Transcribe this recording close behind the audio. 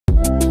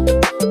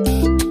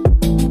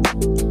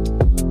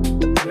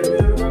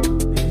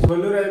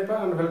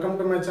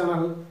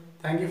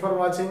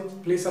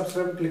watching. Please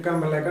subscribe, click on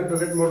bell icon to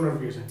get more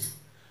notifications.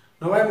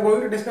 Now I am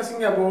going to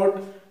discussing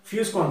about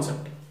fuse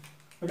concept.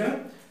 Okay?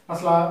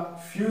 అసలు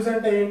fuse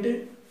అంటే ఏంటి,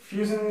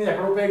 ఫ్యూజ్ని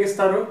ఎక్కడ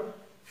ఉపయోగిస్తారు,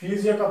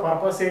 fuse యొక్క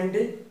purpose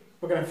ఏంటి,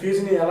 okay,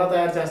 ఫ్యూజ్ని ఎలా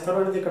తయారు చేస్తారు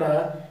అనేది ఇక్కడ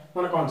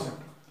మన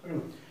కాన్సెప్ట్.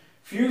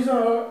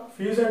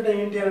 ఫ్యూజ్ అంటే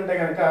ఏంటి అంటే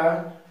కనుక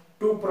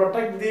to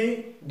protect the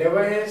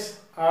device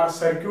are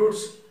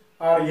circuits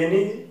or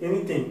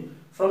anything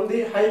from the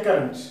high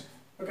currents.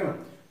 ఓకేనా,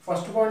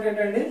 ఫస్ట్ పాయింట్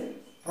ఏంటండి,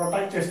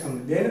 ప్రొటెక్ట్ చేస్తుంది.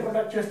 దేన్ని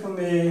ప్రొటెక్ట్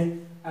చేస్తుంది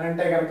అని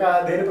అంటే కనుక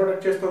దేన్ని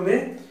ప్రొటెక్ట్ చేస్తుంది,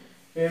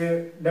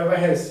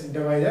 devices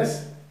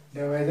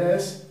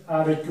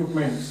are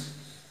equipments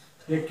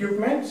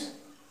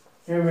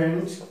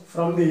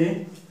from the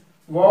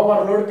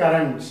overload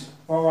currents,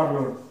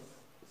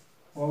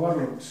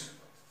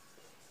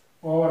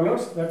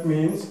 overloads, that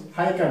means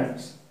high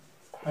currents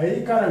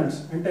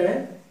అంటే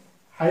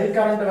హై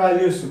కరెంట్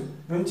వాల్యూస్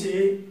నుంచి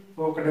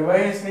ఒక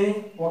డివైస్ని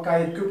ఒక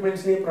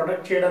ఎక్విప్మెంట్స్ని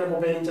ప్రొటెక్ట్ చేయడానికి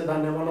ఉపయోగించే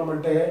దాన్ని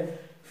ఏమన్నామంటే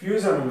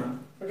ఫ్యూజ్ అన్నాం.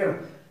 ఓకేనా,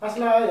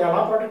 అసలు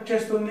ఎలా ప్రొటెక్ట్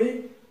చేస్తుంది,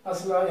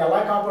 అసలు ఎలా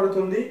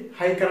కాపాడుతుంది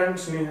హై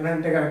కరెంట్స్ని అని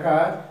అంటే కనుక,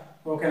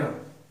 ఓకేనా,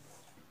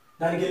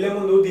 దానికి వెళ్ళే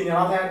ముందు దీన్ని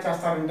ఎలా తయారు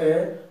చేస్తారంటే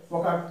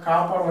ఒక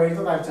కాపర్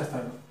వైర్తో తయారు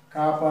చేస్తారు.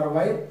 Copper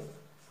wire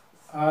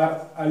are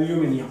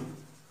aluminium,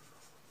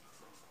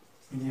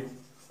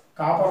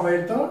 copper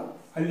వైర్తో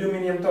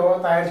అల్యూమినియంతో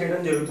తయారు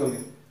చేయడం జరుగుతుంది.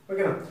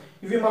 ఓకేనా,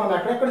 ఇవి మనం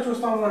ఎక్కడెక్కడ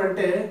చూస్తాము అని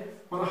అంటే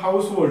మన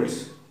హౌసెస్లో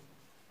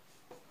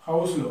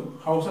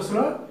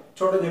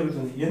చూడడం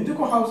జరుగుతుంది.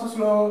 ఎందుకు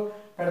హౌసెస్లో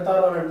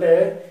పెడతారు అని అంటే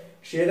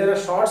ఏదైనా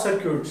షార్ట్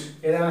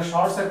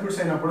సర్క్యూట్స్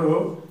అయినప్పుడు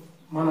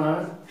మన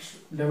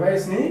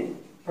డివైస్ని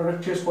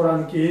ప్రొటెక్ట్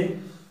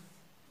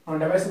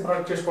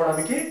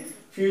చేసుకోవడానికి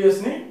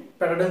ఫ్యూజెస్ని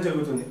పెట్టడం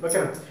జరుగుతుంది.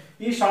 ఓకేనా,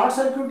 ఈ షార్ట్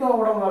సర్క్యూట్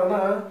అవ్వడం వలన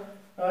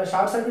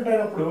షార్ట్ సర్క్యూట్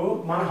అయినప్పుడు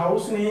మన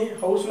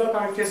హౌస్లో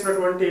కనెక్ట్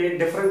చేసినటువంటి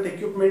డిఫరెంట్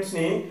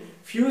ఎక్విప్మెంట్స్ని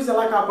ఫ్యూజ్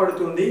ఎలా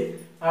కాపాడుతుంది,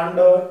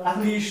 అండ్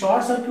అసలు ఈ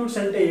షార్ట్ సర్క్యూట్స్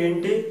అంటే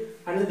ఏంటి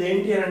అనేది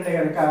ఏంటి అని అంటే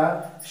కనుక,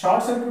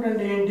 షార్ట్ సర్క్యూట్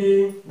అంటే ఏంటి,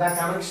 the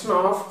connection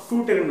of two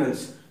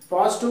terminals,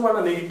 positive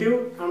and negative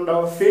and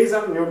phase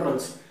and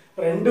neutrals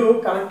రెండు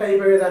కనెక్ట్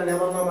అయిపోయేదాన్ని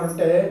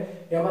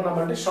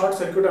ఏమన్నామంటే షార్ట్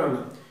సర్క్యూట్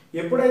అన్నాం.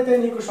 ఎప్పుడైతే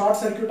నీకు షార్ట్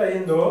సర్క్యూట్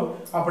అయ్యిందో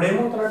అప్పుడు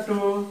ఏమవుతున్నట్టు,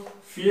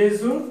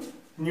 ఫేజ్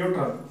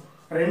న్యూట్రల్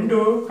రెండు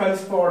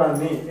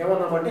కలిసిపోవడాన్ని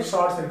ఏమన్నామంటే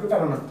షార్ట్ సర్క్యూట్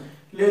అన్నాం.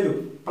 లేదు,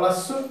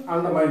 ప్లస్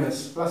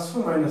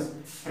మైనస్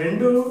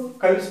రెండు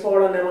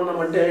కలిసిపోవడాన్ని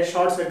ఏమన్నామంటే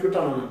షార్ట్ సర్క్యూట్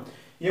అన్నాం.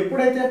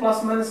 ఎప్పుడైతే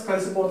ప్లస్ మైనస్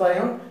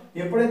కలిసిపోతాయో,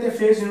 ఎప్పుడైతే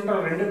ఫేజ్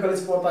న్యూట్రల్ రెండు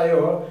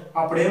కలిసిపోతాయో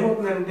అప్పుడు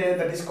ఏమవుతుందంటే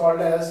that is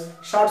called as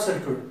short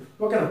circuit.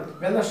 ఓకేనా,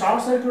 when the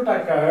short circuit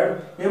occurred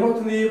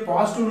ఏమవుతుంది,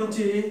 పాజిటివ్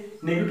నుంచి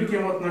నెగిటివ్కి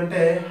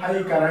ఏమవుతుందంటే హై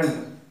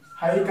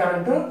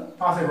కరెంట్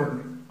పాస్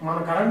అయిపోతుంది. మన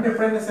కరెంట్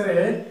ఎప్పుడైనా సరే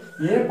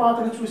ఏ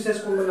పాత్ని చూస్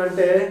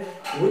చేసుకుంటుందంటే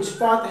which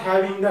path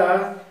having the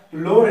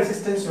low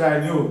resistance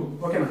value.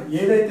 ఓకేనా,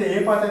 ఏ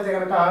పాత్ అయితే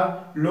కనుక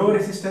లో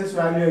రెసిస్టెన్స్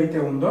వాల్యూ అయితే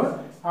ఉందో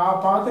ఆ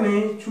పాత్ని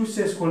చూస్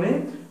చేసుకొని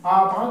ఆ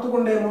పాత్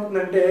గుండా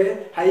ఏమవుతుందంటే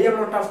హై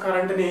అమౌంట్ ఆఫ్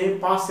కరెంట్ని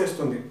పాస్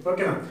చేస్తుంది.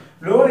 ఓకేనా,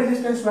 లో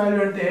రెసిస్టెన్స్ వాల్యూ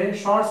అంటే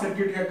షార్ట్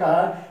సర్క్యూట్ యొక్క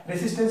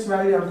రెసిస్టెన్స్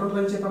వాల్యూ ఎంత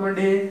ఉంటుందని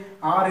చెప్పామండి,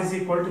 R is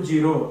equal to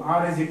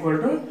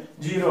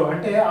 0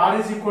 అంటే R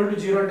is equal to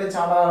 0 అంటే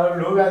చాలా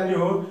లో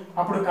వాల్యూ,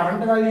 అప్పుడు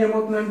కరెంట్ వాల్యూ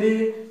ఏమవుతుందండి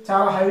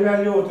చాలా హై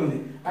వాల్యూ అవుతుంది.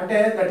 అంటే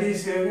that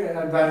is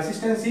the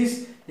resistance is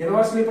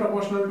inversely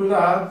proportional to the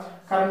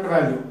current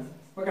value.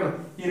 ఓకేనా,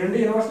 ఈ రెండు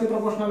ఇన్వర్స్లీ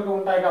ప్రపోర్షనల్గా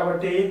ఉంటాయి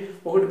కాబట్టి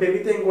ఒకటి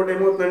పెరిగితే ఇంకోటి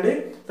ఏమవుతుందండి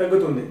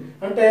తగ్గుతుంది.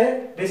 అంటే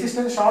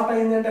రెసిస్టెన్స్ షార్ట్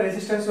అయింది అంటే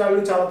రెసిస్టెన్స్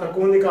వాల్యూ చాలా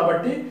తక్కువ ఉంది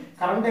కాబట్టి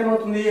కరెంట్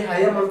ఏమవుతుంది, high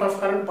amount of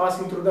current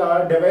passing through the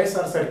device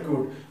are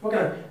circuit.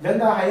 ఓకేనా, then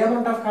the high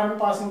amount of current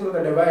passing through the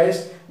device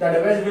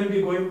will be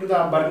going to the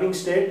burning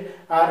state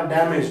or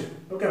damaged.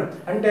 ఓకేనా,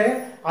 అంటే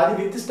అది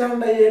with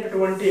stand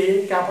అయ్యేటటువంటి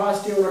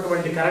capacity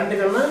ఉన్నటువంటి current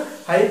కన్నా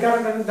high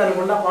current అనేది దాని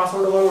గుండా పాస్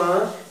అవడం వలన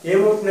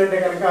ఏమవుతుందంటే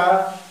కనుక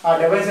ఆ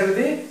డివైస్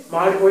అనేది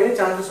మాడిపోయే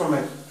ఛాన్సెస్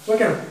ఉన్నాయి.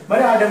 ఓకేనా,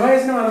 మరి ఆ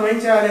డివైస్ని మనం ఏం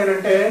చేయాలి అని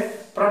అంటే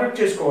ప్రొటెక్ట్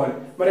చేసుకోవాలి.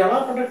 మరి ఎలా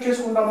ప్రొటెక్ట్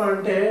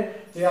చేసుకుంటామంటే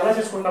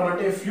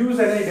ఫ్యూజ్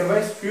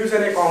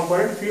అనే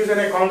కాంపోనెంట్, ఫ్యూజ్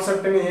అనే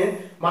కాన్సెప్ట్ని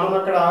మనం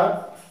అక్కడ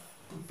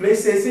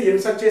ప్లేస్ చేసి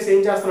ఇన్సర్ట్ చేసి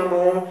ఏం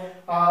చేస్తున్నాము,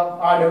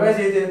 ఆ డివైస్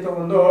ఏదైతే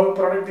ఉందో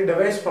protect the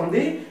device from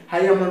the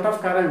high amount of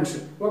currents.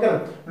 ఓకేనా,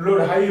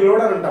 హై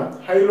లోడ్ అని అంటాం.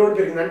 హై లోడ్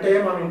పెరిగింది అంటే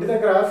మన ఇంటి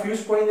దగ్గర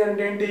ఫ్యూజ్ పోయింది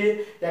అంటే ఏంటి,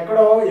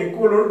 ఎక్కడో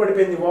ఎక్కువ లోడ్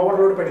పడిపోయింది,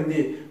 ఓవర్లోడ్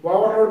పడింది.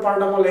 ఓవర్లోడ్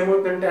పడడం వల్ల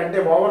ఏమవుతుందంటే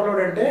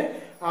ఓవర్లోడ్ అంటే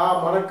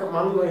మన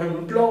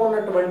ఇంట్లో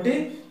ఉన్నటువంటి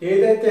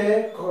ఏదైతే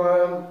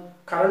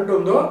కరెంట్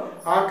ఉందో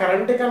ఆ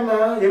కరెంట్ కన్నా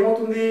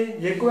ఏమవుతుంది,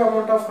 ఎక్కువ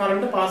అమౌంట్ ఆఫ్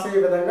కరెంట్ పాస్ అయ్యే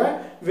విధంగా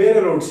వేరే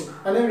లోడ్స్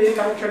అనేవి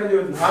కనెక్ట్ చేయడం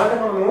జరుగుతుంది. అలాగే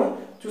మనము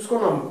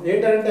చూసుకున్నాము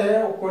ఏంటంటే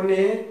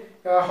కొన్ని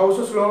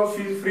హౌసెస్లో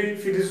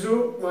ఫ్రిడ్జ్,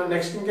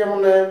 నెక్స్ట్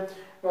ఇంకేమున్నాయి,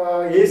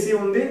 ఏసీ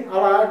ఉంది,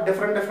 అలా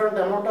డిఫరెంట్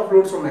అమౌంట్ ఆఫ్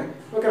లోడ్స్ ఉన్నాయి.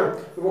 ఓకేనా,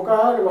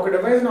 ఒక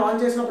డివైస్ని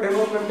ఆన్ చేసినప్పుడు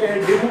ఏమవుతుందంటే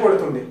డిమ్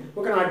పడుతుంది.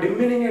 ఓకేనా, ఆ డిమ్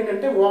మీనింగ్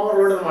ఏంటంటే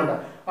ఓవర్లోడ్ అనమాట.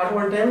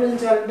 అటువంటి టైంలో ఏం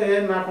చేయాలంటే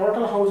నా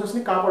టోటల్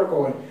హౌసెస్ని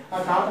కాపాడుకోవాలి. ఆ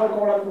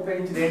కాపాడుకోవడానికి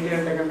ఉపయోగించేది ఏంటి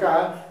అంటే కనుక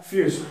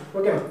ఫ్యూజ్.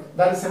 ఓకేనా,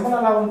 దాని సింబల్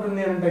ఎలా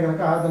ఉంటుంది అంటే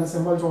కనుక దాని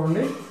సింబల్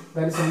చూడండి,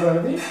 దాని సింబల్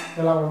అనేది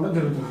ఎలా ఉండడం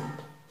జరుగుతుంది.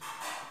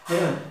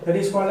 That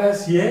is called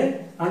as a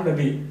and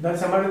B.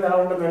 దాని సంబంధించి ఎలా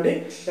ఉంటుందండి,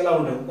 ఎలా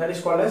ఉంటుంది, that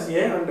is called as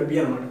a and B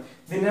అనమాట.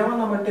 దీన్ని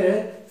ఏమన్నామంటే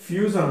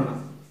ఫ్యూజ్ అన్నాం.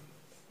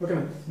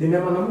 ఓకేనా, దీన్ని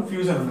ఏమన్నాము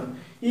ఫ్యూజ్ అన్నాం.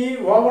 ఈ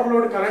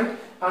overload current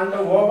and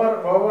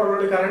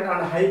overload current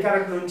and high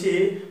current నుంచి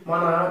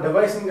మన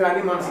డివైస్ని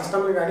కానీ మన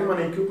సిస్టమ్ని కానీ మన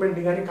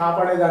ఎక్విప్మెంట్ని కానీ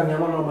కాపాడేదాన్ని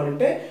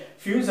ఏమన్నామంటే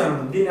ఫ్యూజ్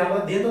అన్నాం.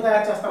 దీంతో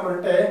తయారు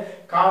చేస్తామంటే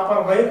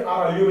కాపర్ వైర్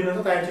ఆర్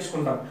అల్యూమినియంతో తయారు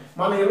చేసుకుంటాం.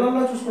 మన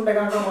ఇళ్లలో చూసుకుంటే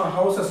కనుక మన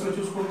హౌసెస్లో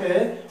చూసుకుంటే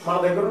మన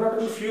దగ్గర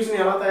ఉన్నటువంటి ఫ్యూజ్ని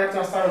ఎలా తయారు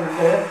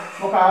చేస్తారంటే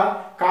ఒక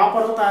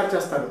కాపర్తో తయారు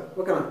చేస్తారు.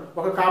 ఓకేనా,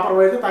 ఒక కాపర్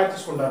వైర్తో తయారు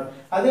చేసుకుంటారు.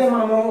 అదే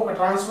మనము ఒక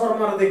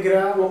ట్రాన్స్ఫార్మర్ దగ్గర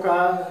ఒక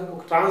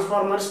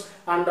ట్రాన్స్ఫార్మర్స్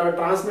అండ్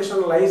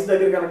ట్రాన్స్మిషన్ లైన్స్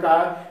దగ్గర కనుక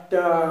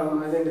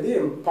అదేంటిది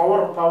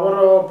పవర్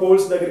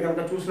పోల్స్ దగ్గర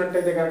కనుక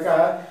చూసినట్టయితే కనుక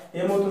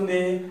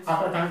ఏమవుతుంది,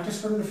 అక్కడ కనెక్ట్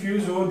చేసుకున్న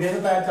ఫ్యూజ్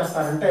దేంతో తయారు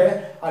చేస్తారంటే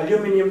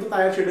అల్యూమినియంతో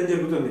తయారు చేయడం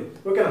జరుగుతుంది.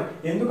 ఓకేనా,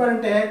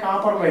 ఎందుకంటే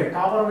కాపర్ వైర్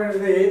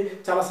అనేది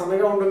చాలా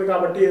సన్నగా ఉంటుంది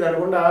కాబట్టి దాని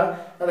గుండా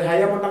అది high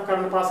amount of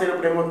current pass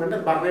అయినప్పుడు ఏమవుతుందంటే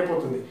బర్న్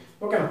అయిపోతుంది.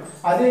 ఓకేనా,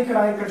 అదే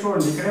ఇక్కడ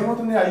చూడండి, ఇక్కడ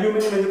ఏమవుతుంది,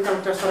 అల్యూమినియం ఎందుకు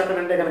కనెక్ట్ చేస్తారు అక్కడ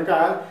అంటే కనుక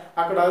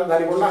అక్కడ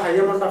దాని గుండా high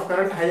amount of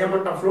current, high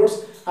amount of ఫ్లోడ్స్,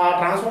 ఆ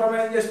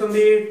ట్రాన్స్ఫార్మర్ ఏం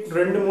చేస్తుంది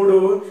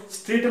 2-3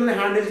 స్ట్రీట్లని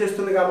హ్యాండిల్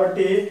చేస్తుంది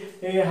కాబట్టి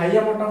ఈ హై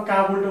అమౌంట్ ఆఫ్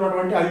క్యాపబిలిటీ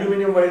ఉన్నటువంటి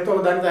అల్యూమినియం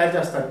వైర్తో దాన్ని తయారు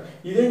చేస్తారు.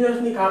 ఇదేం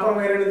చేస్తుంది, కాపర్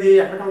వైర్ అనేది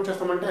ఎక్కడ కనెక్ట్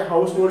చేస్తామంటే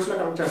హౌస్ హోల్డ్స్లో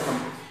కనెక్ట్ చేస్తాం.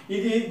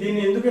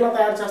 దీన్ని ఎందుకు ఇలా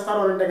తయారు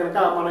చేస్తారు అంటే కనుక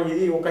మనం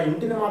ఇది ఒక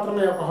ఇంటిని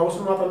మాత్రమే, ఒక హౌస్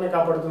మాత్రమే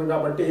కాపాడుతుంది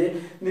కాబట్టి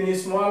దీన్ని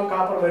స్మాల్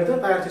కాపర్ వైర్తో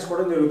తయారు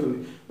చేసుకోవడం జరుగుతుంది.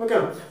 ఓకే,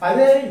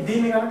 అదే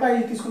దీన్ని కనుక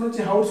తీసుకుని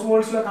వచ్చి హౌస్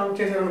హోల్డ్స్లో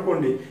కనెక్ట్ చేశారు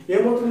అనుకోండి,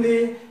 ఏమవుతుంది,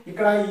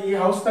 ఇక్కడ ఈ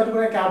హౌస్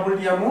తట్టుకునే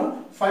క్యాపబిలిటీ ఏమో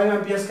 5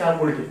 amperes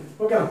క్యాపబిలిటీ.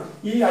 ఓకేనా,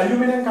 ఈ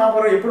అల్యూమినియం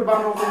కాపర్ ఎప్పుడు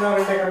బర్న్ అవుతుంది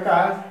అంటే కనుక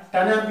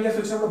 10 amperes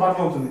వచ్చినప్పుడు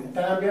బర్న్ అవుతుంది.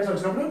 10 amperes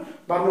వచ్చినప్పుడు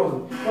బర్న్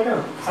అవుతుంది. ఓకేనా,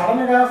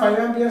 సడన్ గా 5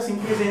 amperes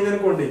ఇంక్రీజ్ అయింది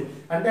అనుకోండి,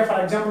 అంటే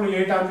ఫర్ ఎగ్జాంపుల్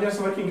 8 amperes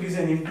వరకు ఇంక్రీజ్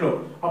అయింది ఇంట్లో,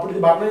 అప్పుడు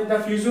ఇది బర్న్ అయితే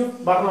ఫ్యూజ్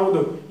బర్న్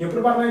అవ్వదు.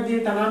 ఎప్పుడు బర్న్ అయింది,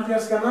 10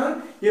 amperes కన్నా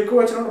ఎక్కువ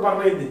వచ్చినప్పుడు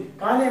బర్న్ అయింది.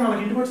 కానీ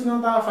మనకి ఇంటికి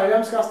వచ్చినంత 5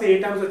 amps కాస్త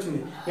 8 amps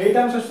వచ్చింది. 8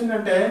 amps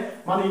వచ్చిందంటే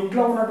మన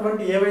ఇంట్లో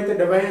ఉన్నటువంటి ఏవైతే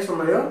డివైసెస్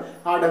ఉన్నాయో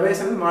ఆ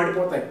డివైస్ అనేది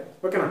మాడిపోతాయి.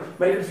 ఓకేనా,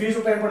 మరి ఇక్కడ ఫీజు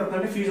ఉపయోగపడుతుంది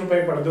అంటే ఫీజు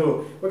ఉపయోగపడదు.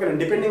 ఓకేనా,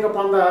 depending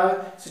upon the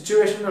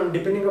situation and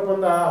depending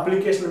upon the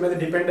application మీద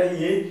డిపెండ్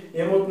అయ్యి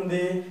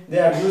ఏమవుతుంది, they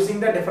are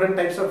using the different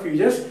types of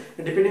fees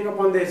depending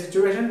upon there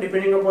situation,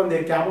 depending upon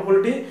there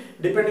capability,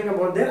 depending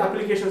upon there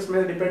applications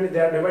మీద depend,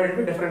 they are divided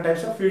to different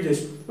types of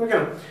fees.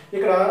 ఓకేనా,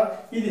 ఇక్కడ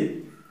ఇది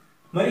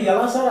మరి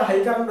ఎలా sir high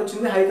current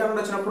వచ్చింది, high current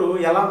వచ్చినప్పుడు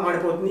ఎలా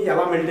మాడిపోతుంది,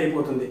 ఎలా మెల్ట్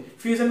అయిపోతుంది,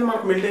 ఫ్యూజ్ అనేది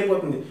మనకు మెల్ట్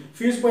అయిపోతుంది.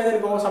 ఫ్యూజ్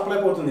పోయేదానికి సప్లై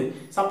పోతుంది.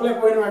 సప్లై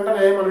పోయిన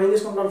వెంటనే మనం ఏం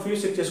చేసుకుంటాం,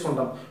 ఫ్యూజ్ చెక్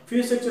చేసుకుంటాం.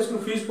 ఫ్యూజ్ చెక్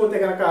చేసుకుని ఫ్యూజ్ పోతే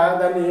కనుక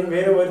దాన్ని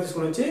వేరే వైర్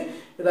తీసుకుని వచ్చి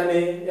దాన్ని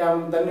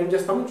ఏం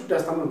చేస్తాము,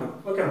 చుట్టేస్తాము ఉంటాం.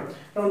 ఓకేనా,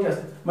 రౌండ్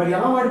చేస్తాం. మరి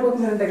ఎలా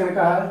మాడిపోతుంది అంటే కనుక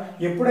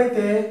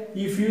ఎప్పుడైతే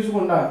ఈ ఫ్యూజ్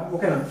గుండా,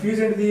 ఓకేనా,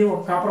 ఫ్యూజ్ ఏంటిది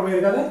ఒక కాపర్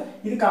వైర్ కదా,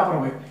 ఇది కాపర్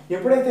వైర్,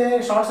 ఎప్పుడైతే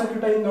షార్ట్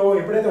సర్క్యూట్ అయిందో,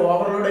 ఎప్పుడైతే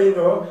ఓవర్లోడ్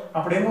అయిందో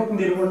అప్పుడు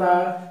ఏమవుతుంది, ఇది గుండా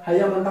high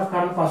amount of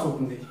current pass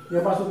అవుతుంది.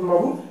 ఏ పాస్ అవుతుంది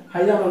బాబు,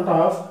 high amount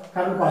of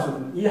current pass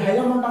అవుతుంది. ఈ high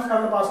amount of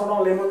current pass అవడం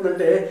వల్ల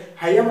ఏమవుతుందంటే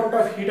హై అమౌంట్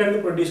ఆఫ్ హీట్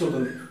అనేది ప్రొడ్యూస్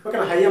అవుతుంది.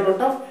 ఓకేనా, high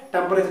amount of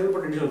temperature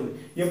produce అవుతుంది.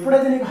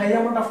 ఎప్పుడైతే నీకు high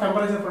amount of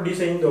temperature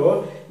produce అయిందో,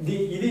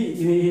 ఇది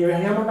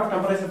high amount of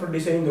temperature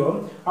produce అయిందో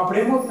అప్పుడు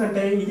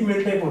ఏమవుతుందంటే ఇది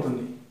మెల్ట్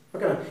అయిపోతుంది.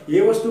 ఓకేనా, ఏ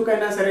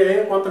వస్తువుకైనా సరే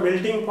కొంత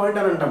మెల్టింగ్ పాయింట్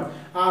అని అంటాం.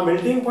 ఆ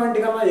మెల్టింగ్ పాయింట్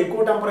కన్నా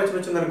ఎక్కువ టెంపరేచర్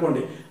వచ్చింది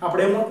అనుకోండి,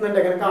 అప్పుడు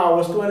ఏమవుతుందంటే కనుక ఆ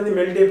వస్తువు అనేది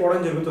మెల్ట్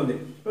అయిపోవడం జరుగుతుంది.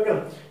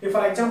 ఓకేనా,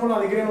 ఫర్ ఎగ్జాంపుల్ నా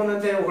దగ్గర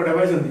ఏముందంటే ఒక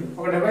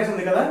డివైస్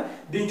ఉంది కదా,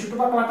 దీని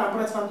చుట్టుపక్కల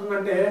టెంపరేచర్ ఎంత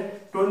ఉందంటే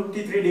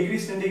 23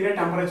 degrees సెంటీగ్రేడ్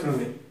టెంపరేచర్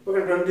ఉంది. ఓకే,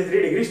 23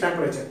 degrees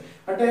టెంపరేచర్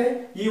అంటే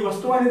ఈ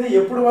వస్తువు అనేది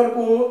ఎప్పుడు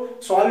వరకు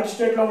సాలిడ్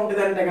స్టేట్ లో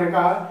ఉంటుంది అంటే కనుక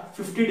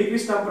 50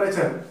 degrees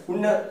టెంపరేచర్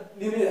ఉన్న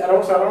దీని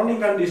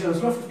సరౌండింగ్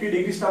కండిషన్స్ లో 50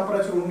 degrees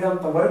టెంపరేచర్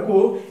ఉండేంత వరకు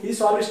ఇది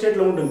సాలిడ్ స్టేట్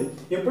లో ఉంటుంది.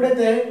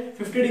 ఎప్పుడైతే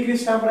 50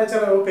 degrees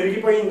టెంపరేచర్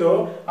పెరిగిపోయిందో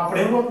అప్పుడు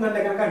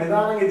ఏమవుతుందంటే కనుక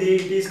నిదానంగా ఇది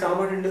it is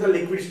converted into the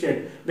liquid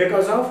state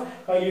because of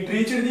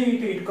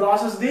it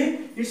crosses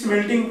its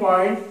melting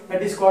point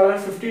that is called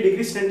as 50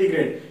 degrees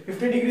centigrade.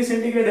 50 degrees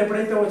centigrade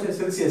ఎప్పుడైతే వచ్చిందో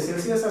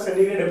సెల్సియస్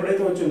సెంటిగ్రేడ్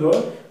ఎప్పుడైతే వచ్చిందో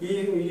ఈ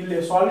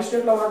సాలిడ్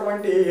స్టేట్ లో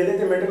ఉన్నటువంటి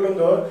ఏదైతే మెటీరియల్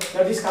ఉందో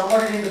that is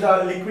converted into the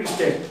liquid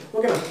state.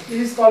 ఓకేనా,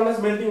 this is called as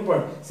melting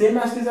point. Same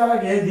as it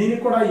అలాగే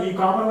దీనికి కూడా ఈ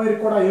కాపర్ వైర్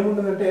కూడా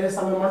ఏముంటుందంటే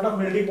some amount of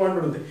melting point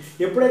ఉంటుంది.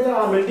 ఎప్పుడైతే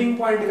ఆ మెల్టింగ్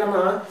పాయింట్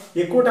కన్నా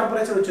ఎక్కువ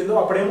టెంపరేచర్ వచ్చిందో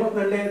అప్పుడు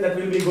ఏమవుతుందంటే that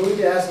will be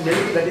going as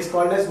melt, that is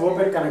called as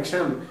open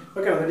connection.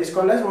 ఓకేనా, that is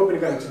called as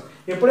open connection.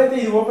 ఎప్పుడైతే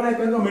ఇది ఓపెన్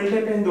అయిపోయిందో, మెల్ట్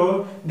అయిపోయిందో,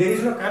 there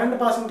is no current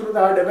passing through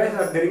the device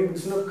are there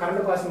is no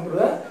current passing through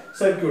the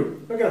circuit.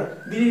 ఓకేనా,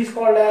 this is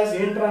called as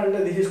intra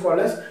అంటే this is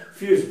called as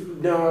fuse.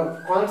 The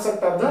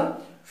concept of the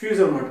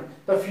fuse అన్నమాట.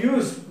 The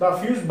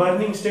fuse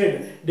burning state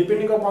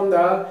depending upon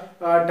the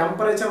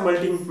temperature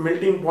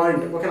melting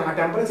point. Okay, a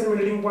temperature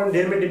melting point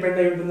దేని మీద depend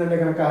అయి ఉంటుందంటే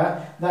కనుక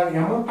the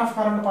amount of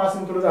current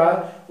passing through the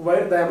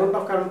wire, the amount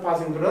of current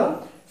passing through the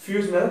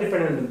fuse మీద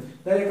depend అయి ఉంటుంది.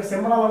 దాని యొక్క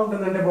సింబల్ ఎలా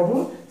ఉంటుందంటే బాబు,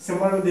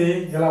 సింబల్ ఇది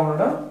ఎలా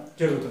ఉండడం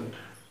జరుగుతుంది.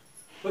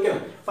 ఓకేనా,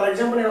 ఫర్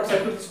ఎగ్జాంపుల్ నేను ఒక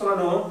సర్క్యూట్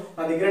తీసుకున్నాను,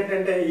 నా దగ్గర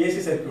ఏంటంటే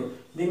ఏసీ సర్క్యూట్.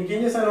 దీనికి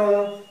ఏం చేశాను,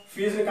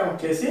 ఫ్యూజ్ని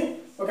కనెక్ట్ చేసి,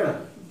 ఓకేనా,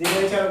 దీన్ని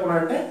ఏం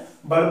చేయాలనుకున్నాను అంటే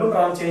బల్బును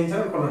ఆన్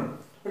చేయించాలనుకున్నాను.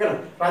 ఓకేనా.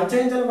 రన్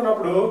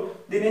చేయించాలనుకున్నప్పుడు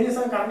దీన్ని ఏం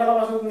చేస్తాను, కరెంట్ ఎలా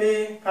పాస్ అవుతుంది,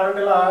 కరెంట్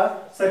ఇలా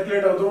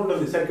సర్క్యులేట్ అవుతూ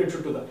ఉంటుంది సర్క్యూట్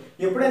చుట్టూదా.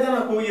 ఎప్పుడైతే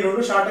నాకు ఈ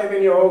రెండు షార్ట్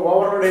అయిపోయినాయో,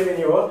 ఓవర్లోడ్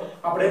అయిపోయినాయో,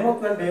 అప్పుడు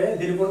ఏమవుతుందంటే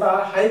దీని గుండా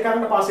హై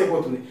కరెంట్ పాస్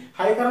అయిపోతుంది.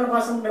 హై కరెంట్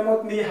పాస్ అయినప్పుడు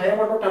ఏమవుతుంది, high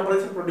amount of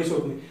temperature produce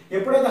అవుతుంది.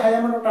 ఎప్పుడైతే high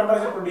amount of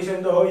temperature produce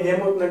అయిందో ఇది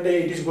ఏమవుతుందంటే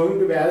it is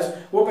going to be as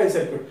open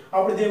circuit.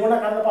 అప్పుడు దీని గుండా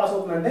కరెంట్ పాస్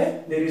అవుతుందంటే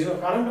there is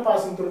current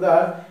passing through the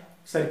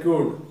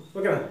circuit.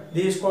 Okay,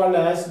 this is called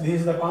as, this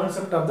is the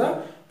concept of the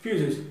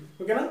fuses.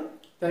 Okay,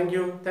 thank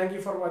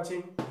you for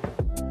watching.